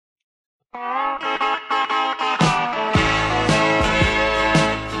Play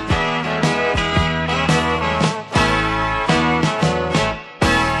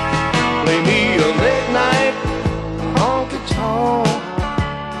me a late night honky tonk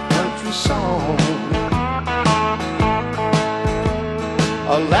country song,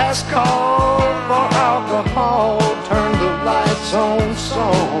 a last call for alcohol, turn the lights on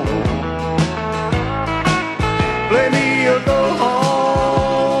song. Play me a go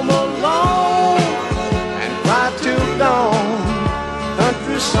home alone and cry till dawn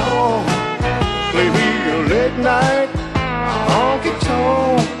country song. Play me a late night honky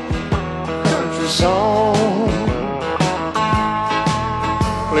tonk country song.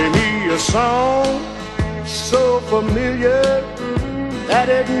 Play me a song so familiar that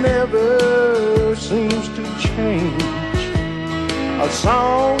it never seems to change, a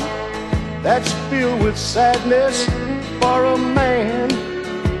song that's filled with sadness for a man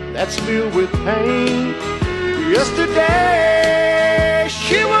that's filled with pain. Yesterday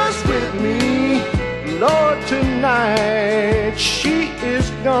she was with me, Lord, tonight she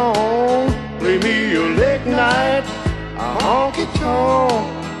is gone. Play me a late night a honky tonk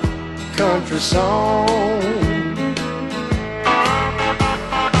country song.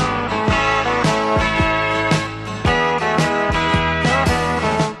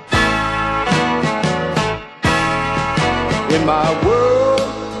 In my world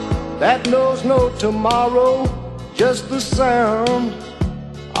that knows no tomorrow, just the sound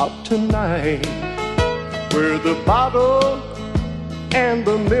of tonight, where the bottle and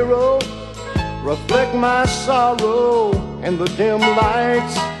the mirror reflect my sorrow and the dim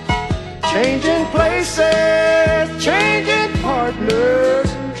lights, changing places, changing partners,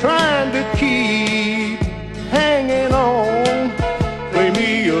 trying to keep hanging on. Play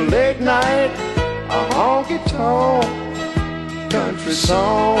me a late night a honky tonk country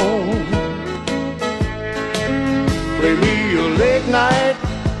song. Play me a late night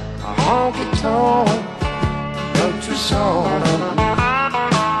a honky tonk country song,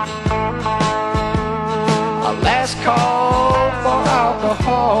 a last call for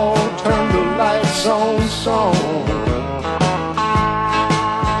alcohol, turn the lights on song.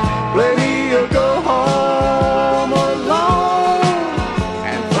 Play me a go home alone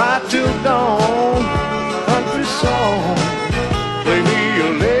and cry till dawn country song. Play me a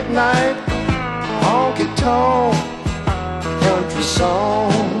late night honky tonk country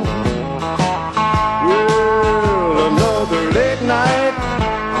song. Well, another late night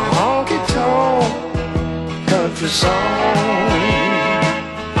honky tonk country song.